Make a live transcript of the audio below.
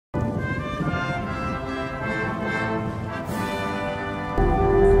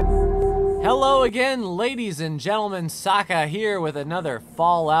Hello again, ladies and gentlemen. Saka here with another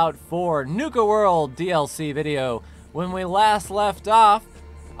Fallout 4 Nuka-World DLC video. When we last left off,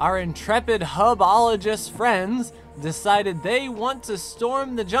 our intrepid Hubologists friends decided they want to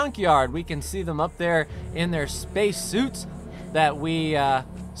storm the junkyard. We can see them up there in their space suits that we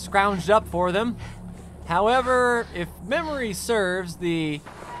scrounged up for them. However, if memory serves, the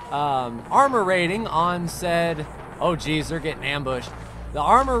armor rating on said... Oh geez, they're getting ambushed. The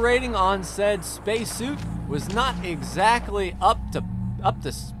armor rating on said spacesuit was not exactly up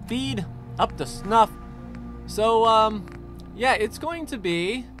to speed, up to snuff. So, yeah, it's going to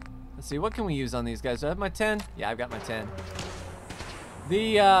be... Let's see, what can we use on these guys? Do I have my 10? Yeah, I've got my 10.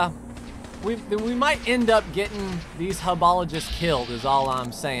 We might end up getting these Hubologists killed, is all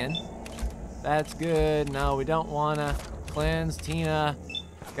I'm saying. That's good. No, we don't want to cleanse. Tina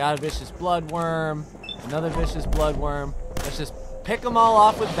got a vicious bloodworm. Another vicious bloodworm. Let's just pick them all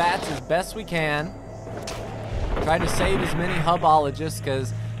off with bats as best we can. Try to save as many Hubologists,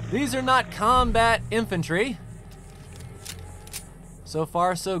 because these are not combat infantry. So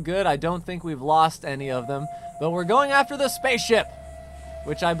far, so good. I don't think we've lost any of them. But we're going after the spaceship,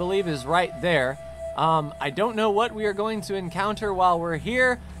 which I believe is right there. I don't know what we are going to encounter while we're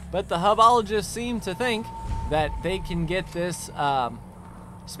here, but the Hubologists seem to think that they can get this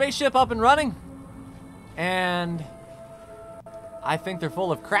spaceship up and running. And I think they're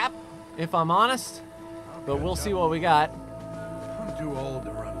full of crap, if I'm honest. But we'll see what we got. I'm too old to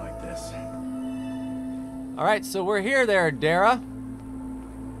run like this. Alright, so we're here there, Dara.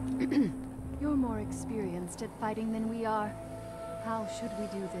 You're more experienced at fighting than we are. How should we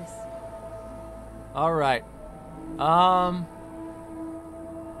do this? Alright.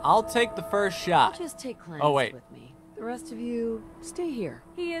 I'll take the first shot. I'll just take Clance with me. The rest of you, stay here.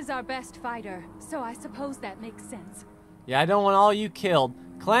 He is our best fighter, so I suppose that makes sense. Yeah, I don't want all you killed.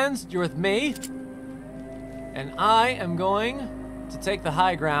 Cleansed, you're with me. And I am going to take the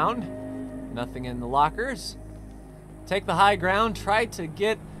high ground. Nothing in the lockers. Take the high ground, try to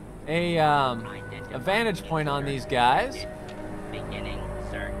get a vantage point on these guys. Beginning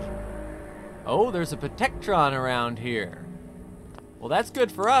search. Oh, there's a Protectron around here. Well, that's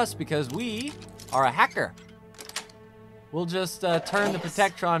good for us because we are a hacker. We'll just turn the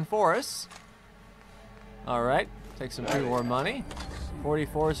Protectron for us. Alright, take some pre-war money.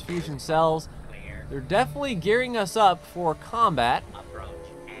 44's fusion cells. They're definitely gearing us up for combat.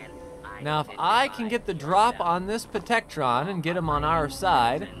 Now, if I can get the drop on this Protectron and get him on our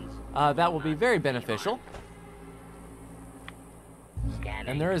side, that will be very beneficial.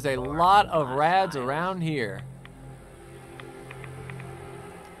 And there is a lot of rads around here.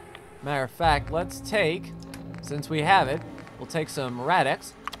 Matter of fact, let's take, since we have it, we'll take some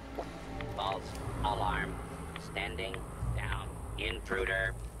Radex. False alarm. Standing down.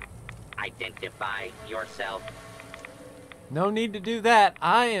 Intruder. Identify yourself. No need to do that.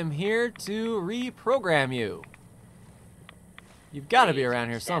 I am here to reprogram you. You've got to be around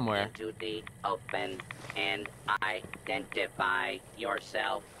here somewhere. Step into the open and identify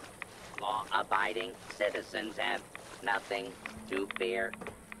yourself. Law-abiding citizens have nothing to fear.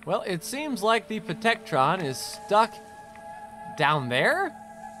 Well, it seems like the Protectron is stuck down there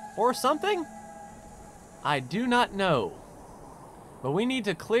or something. I do not know. But we need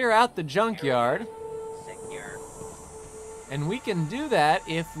to clear out the junkyard. Secure. And we can do that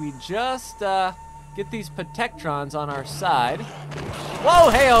if we just get these Protectrons on our side. Whoa,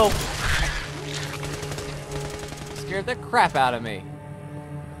 hey-oh! Scared the crap out of me.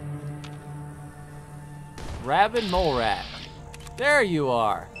 Rabid mole rat. There you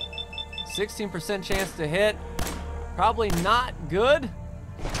are. 16% chance to hit. Probably not good.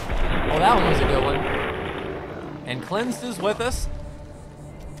 Well, that one was a good one. And Cleansed is with us.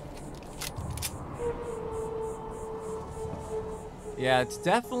 Yeah, it's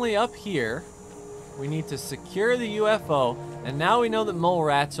definitely up here. We need to secure the UFO. And now we know that mole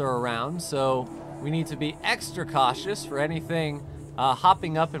rats are around, so we need to be extra cautious for anything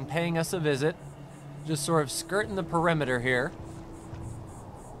hopping up and paying us a visit. Just sort of skirting the perimeter here.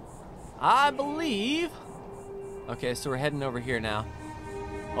 I believe... Okay, so we're heading over here now.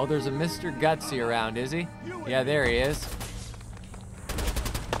 Oh, there's a Mr. Gutsy around, is he? Yeah, there he is.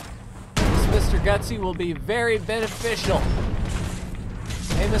 This Mr. Gutsy will be very beneficial.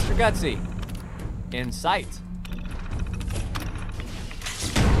 Hey, Mr. Gutsy. In sight.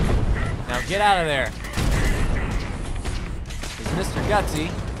 Now get out of there. Because Mr. Gutsy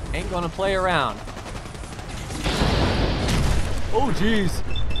ain't gonna play around. Oh, jeez.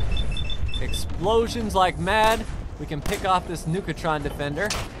 Explosions like mad. We can pick off this Nukatron defender.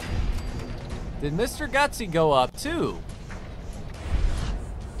 Did Mr. Gutsy go up too?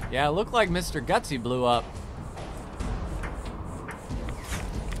 Yeah, it looked like Mr. Gutsy blew up.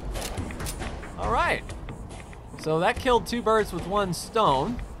 Alright. So that killed 2 birds with 1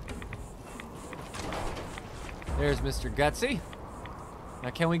 stone. There's Mr. Gutsy. Now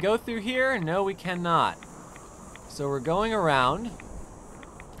can we go through here? No, we cannot. So we're going around.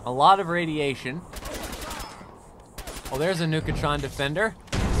 A lot of radiation. Oh, there's a Nukatron defender.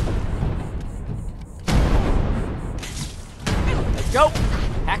 Let's go!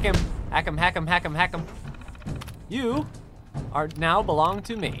 Hack him! Hack him, hack him, hack him, hack him. You are now belong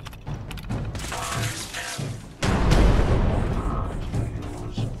to me.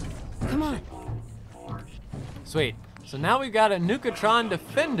 Come on. Sweet. So now we've got a Nukatron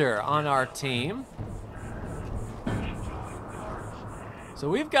defender on our team. So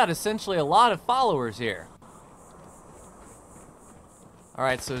we've got essentially a lot of followers here.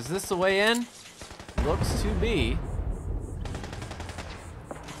 Alright, so is this the way in? Looks to be.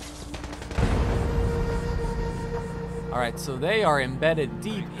 Alright, so they are embedded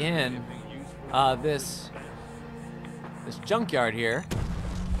deep in this junkyard here.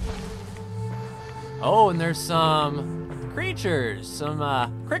 Oh, and there's some creatures, some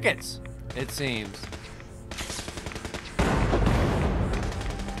crickets, it seems.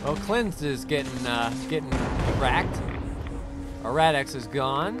 Well, Cleansed is getting racked. Our Rad-X is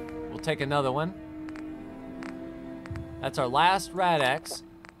gone. We'll take another one. That's our last Rad-X.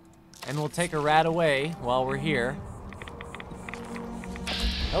 And we'll take a rat away while we're here.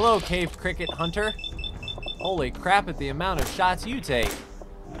 Hello, Cave Cricket Hunter. Holy crap at the amount of shots you take.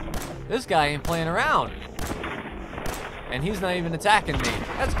 This guy ain't playing around. And he's not even attacking me.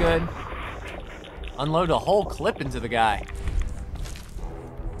 That's good. Unload a whole clip into the guy.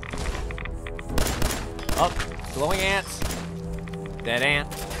 Oh, glowing ants. Dead ant.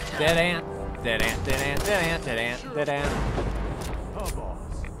 Dead ant. Dead ant. Dead ant. Dead ant. Dead ant. Dead ant. Oh,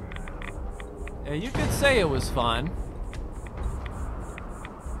 boss. Yeah, you could say it was fun.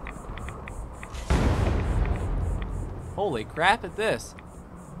 Holy crap at this.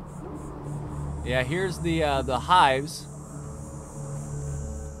 Yeah, here's the hives.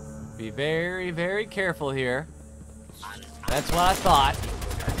 Be very, very careful here. That's what I thought.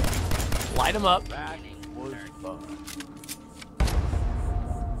 Light them up. That was fun.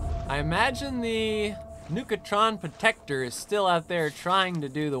 I imagine the Nukatron protector is still out there trying to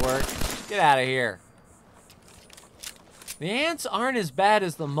do the work. Get out of here. The ants aren't as bad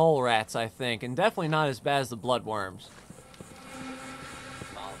as the mole rats, I think, and definitely not as bad as the bloodworms.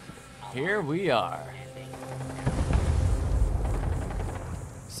 Here we are.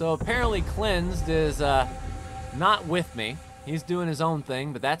 So apparently Cleansed is not with me. He's doing his own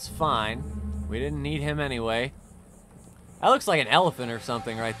thing, but that's fine. We didn't need him anyway. That looks like an elephant or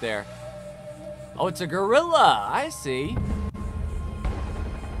something right there. Oh, it's a gorilla. I see.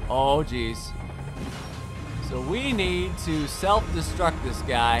 Oh, geez. So we need to self-destruct this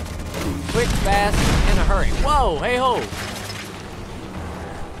guy. Quick, fast, in a hurry. Whoa, hey-ho.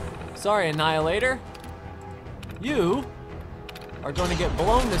 Sorry, Annihilator. You are going to get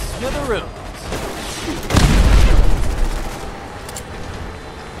blown to smithereens.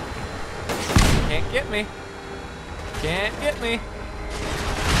 Can't get me. Can't get me.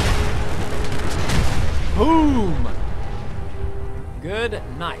 Boom. Good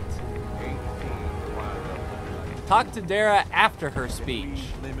night. Talk to Dara after her speech.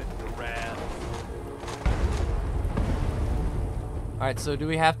 Alright, so do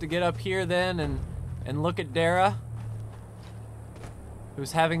we have to get up here then and look at Dara?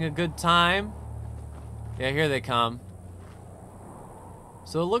 Who's having a good time? Yeah, here they come.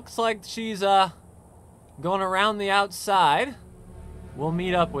 So it looks like she's going around the outside. We'll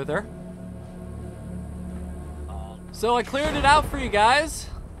meet up with her. So I cleared it out for you guys.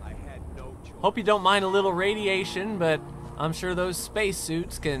 Hope you don't mind a little radiation, but I'm sure those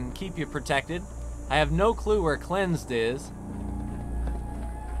spacesuits can keep you protected. I have no clue where Cleansed is.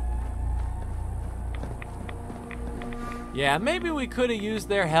 Yeah, maybe we could have used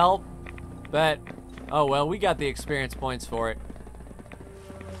their help, but oh well, we got the experience points for it.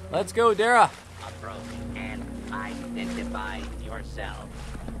 Let's go, Dara. Approach and identify yourself.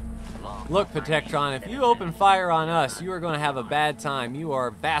 Look, Protectron, if you open fire on us, you are going to have a bad time. You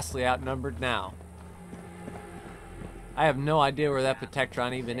are vastly outnumbered now. I have no idea where that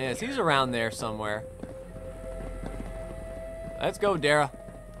Protectron even is. He's around there somewhere. Let's go, Dara.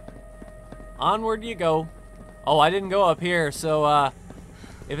 Onward you go. Oh, I didn't go up here, so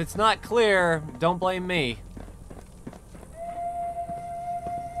if it's not clear, don't blame me.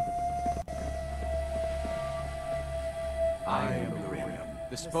 I am the Rim.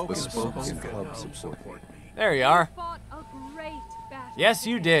 The spoken club support. There you are. Fought a great battle. Yes,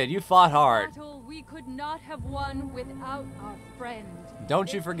 you did. You fought hard. Battle we could not have won without our friend.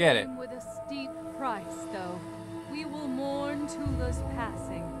 Don't you forget it. Came with a steep price, though. We will mourn Tula's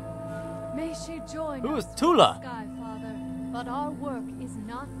passing. May she join Who us is Tula? with the Sky Father. But our work is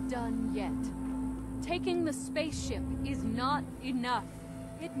not done yet. Taking the spaceship is not enough.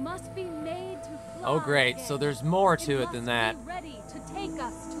 It must be made to fly. Oh, great. again. So there's more to it than that. Be ready to take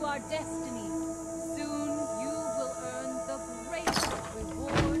us to our destiny. Soon you will earn the greatest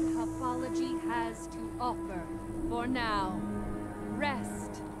reward Hubology has to offer. For now,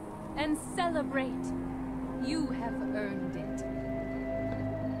 rest and celebrate. You have earned it.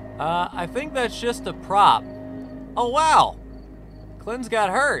 I think that's just a prop. Oh, wow. Clint's got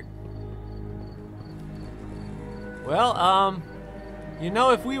hurt. Well, you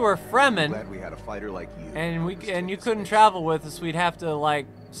know, if we were Fremen Glad we had a fighter like you. and you couldn't travel with us, we'd have to, like,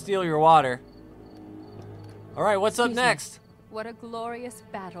 steal your water. All right, what's up Excuse me. next? What a glorious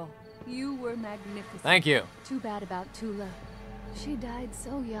battle. You were magnificent. Thank you. Too bad about Tula. She died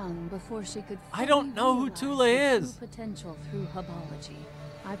so young before she could I don't fully know who realize Tula her is. true potential through Hubology.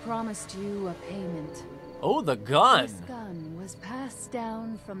 I promised you a payment. Oh, the gun. This gun was passed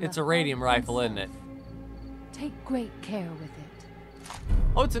down from It's the a radium Hub rifle, isn't it? himself. Take great care with it.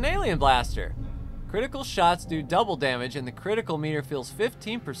 Oh, it's an alien blaster. Critical shots do double damage and the critical meter feels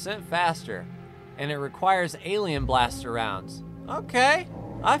 15% faster. And it requires alien blaster rounds. Okay,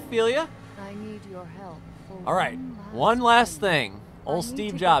 I feel ya. I need your help. For All right, one last thing. Old I need Steve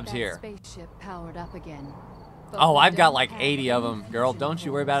to get Jobs that here. Spaceship powered up again. But Oh, we I've got don't like have 80 of any them, girl. fusion Don't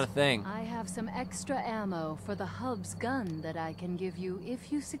you worry about a cores. thing. I have some extra ammo for the Hub's gun that I can give you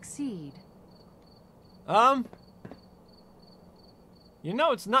if you succeed. You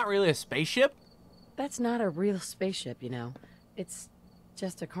know, it's not really a spaceship. That's not a real spaceship, you know. It's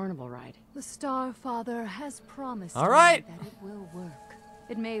just a carnival ride. The Star Father has promised All me right. that it will work.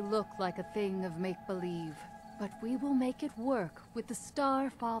 It may look like a thing of make-believe, but we will make it work with the Star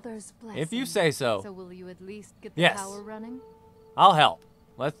Father's blessing. If you say so. So will you at least get the Yes. power running? I'll help.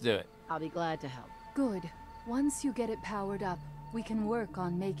 Let's do it. I'll be glad to help. Good. Once you get it powered up, we can work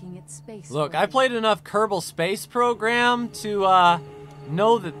on making it space. Look, I ready. played enough Kerbal Space Program to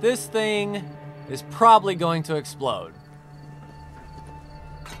know that this thing is probably going to explode.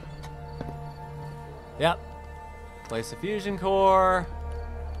 Yep. Place a fusion core.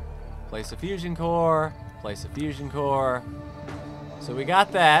 Place a fusion core. Place a fusion core. So we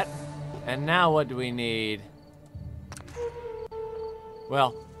got that. And now what do we need?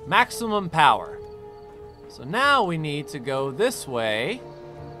 Well, maximum power. So now we need to go this way.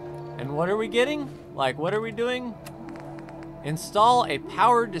 And what are we getting? Like, what are we doing? Install a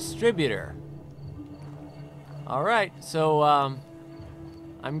power distributor. All right, so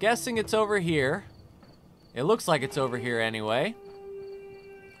I'm guessing it's over here. It looks like it's over here anyway.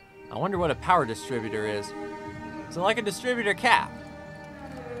 I wonder what a power distributor is. So like a distributor cap.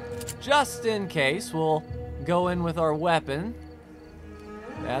 Just in case, we'll go in with our weapon.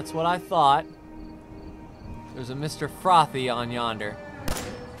 That's what I thought. There's a Mr. Frothy on yonder.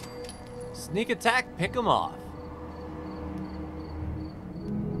 Sneak attack, pick him off.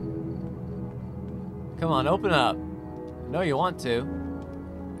 Come on, open up. No, you want to.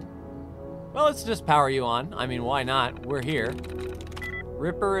 Well, let's just power you on. I mean, why not? We're here.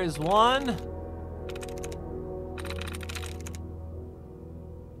 Ripper is 1.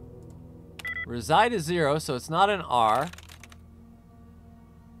 Reside is 0, so it's not an R.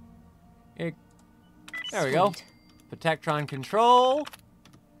 There we go. Protectron control.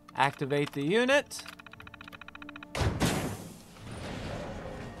 Activate the unit.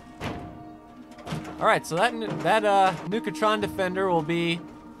 All right, so that Nuka-Tron Defender will be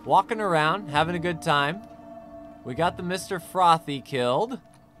walking around, having a good time. We got the Mr. Frothy killed.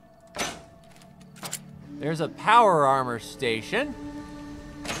 There's a power armor station.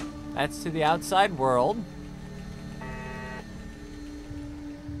 That's to the outside world.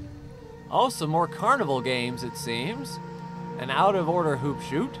 Oh, some more carnival games, it seems. An out-of-order hoop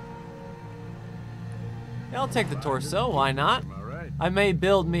shoot. Yeah, I'll take the torso, why not? All right. I may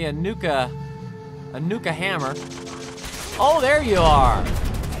build me a Nuka hammer. Oh, there you are.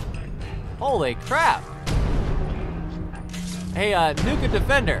 Holy crap. Hey, Nuka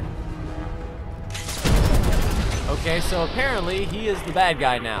Defender. Okay, so apparently he is the bad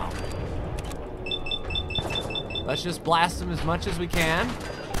guy now. Let's just blast him as much as we can.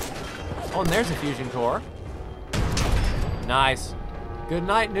 Oh, and there's a fusion core. Nice. Good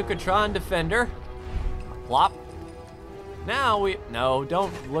night, Nuka-Tron Defender. Plop. Now no,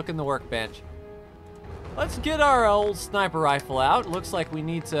 don't look in the workbench. Let's get our old sniper rifle out. Looks like we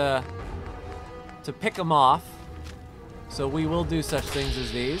need to pick them off. so we will do such things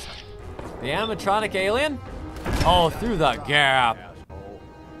as these. The animatronic alien? Oh, through the gap. Asshole,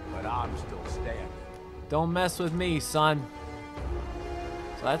 but I'm still standing. Don't mess with me, son.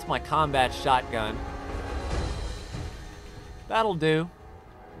 So that's my combat shotgun. That'll do.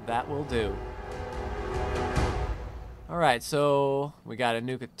 That will do. Alright, so we got a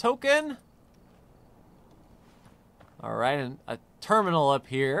Nuka token. Alright, and a terminal up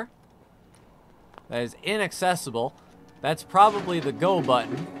here that is inaccessible. That's probably the go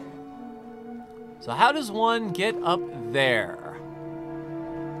button. So how does one get up there?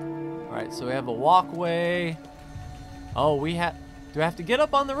 Alright, so we have a walkway. Oh, do I have to get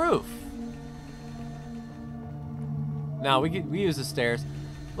up on the roof? No, we use the stairs.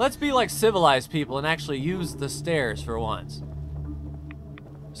 Let's be like civilized people and actually use the stairs for once.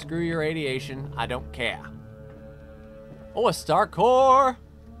 Screw your radiation, I don't care. Oh, a star core!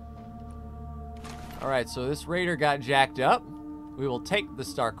 Alright, so this raider got jacked up. We will take the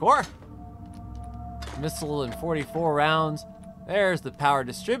star core. Missile and 44 rounds. There's the power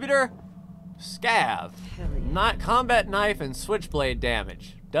distributor. Scav. Not combat knife and switchblade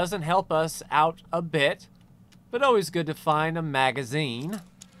damage. Doesn't help us out a bit, but always good to find a magazine.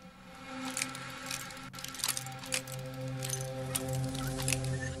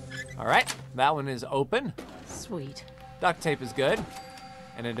 Alright, that one is open. Sweet. Duct tape is good.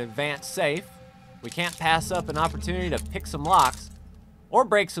 And an advanced safe. We can't pass up an opportunity to pick some locks or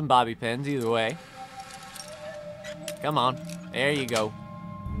break some bobby pins, either way. Come on, there you go.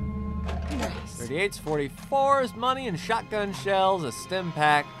 Nice. 38s, 44s, money and shotgun shells, a stim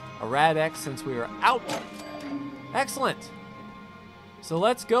pack, a Rad-X since we were out. Excellent. So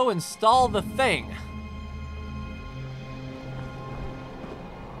let's go install the thing.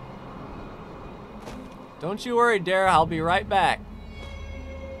 Don't you worry, Dara, I'll be right back.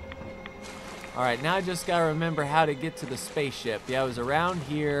 All right, now I just gotta remember how to get to the spaceship. Yeah, it was around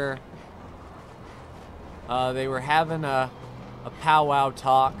here. They were having a powwow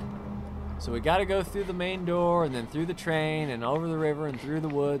talk. So we gotta go through the main door and then through the train and over the river and through the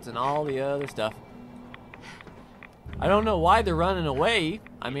woods and all the other stuff. I don't know why they're running away.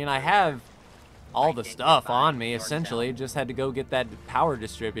 I mean, I have all the stuff on me, essentially. Just had to go get that power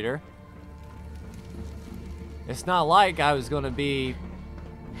distributor. It's not like I was gonna be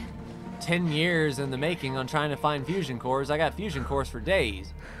 10 years in the making on trying to find fusion cores. I got fusion cores for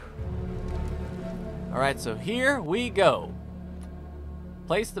days. All right, so here we go.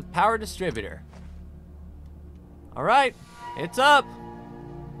 Place the power distributor. All right, it's up.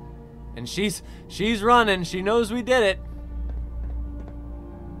 And she's running. She knows we did it.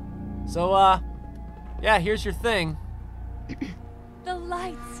 So, yeah, here's your thing. The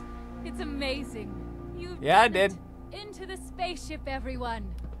lights. It's amazing. You've Yeah, I done did. it. Into the spaceship,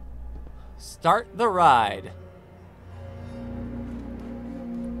 everyone. Start the ride.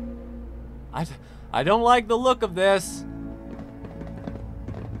 I don't like the look of this.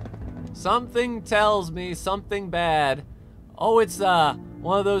 Something tells me something bad. Oh, it's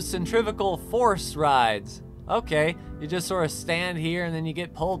one of those centrifugal force rides. Okay, you just sort of stand here and then you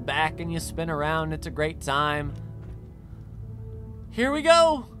get pulled back and you spin around. It's a great time. Here we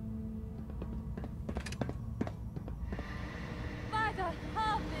go. By the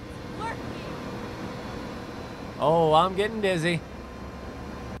hub, it's working. Oh, I'm getting dizzy.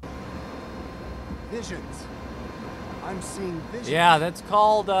 Visions. I'm seeing visions. Yeah, that's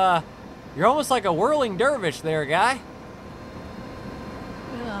called, you're almost like a whirling dervish there, guy.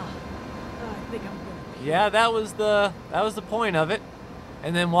 Ugh. I think I'm gonna. Yeah, that was the point of it.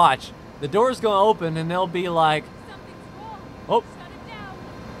 And then watch. The door's gonna open and they'll be like, Something's wrong. oh, Shut it down.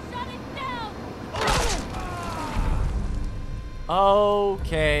 Shut it down.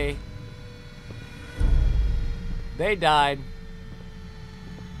 okay. They died.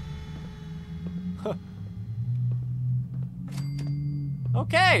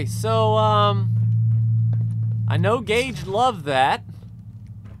 Okay, so, I know Gage loved that.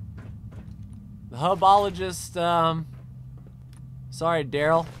 The Hubologists, sorry,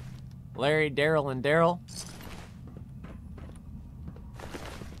 Daryl. Larry, Daryl, and Daryl.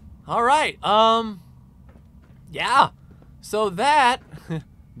 All right, yeah. So that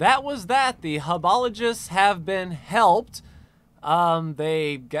was that. The Hubologists have been helped.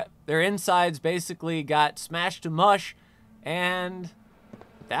 They got their insides basically got smashed to mush, and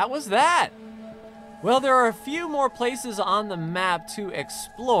that was that. Well, there are a few more places on the map to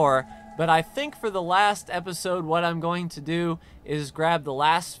explore, but I think for the last episode, what I'm going to do is grab the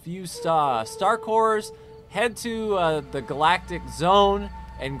last few star cores, head to the Galactic Zone,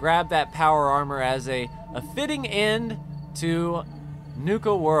 and grab that power armor as a fitting end to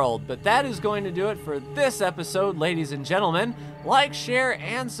Nuka-World. But that is going to do it for this episode, ladies and gentlemen. Like, share,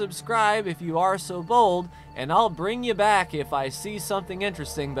 and subscribe if you are so bold, and I'll bring you back if I see something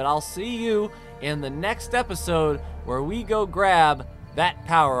interesting, but I'll see you in the next episode where we go grab that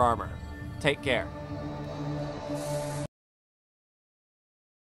power armor. Take care.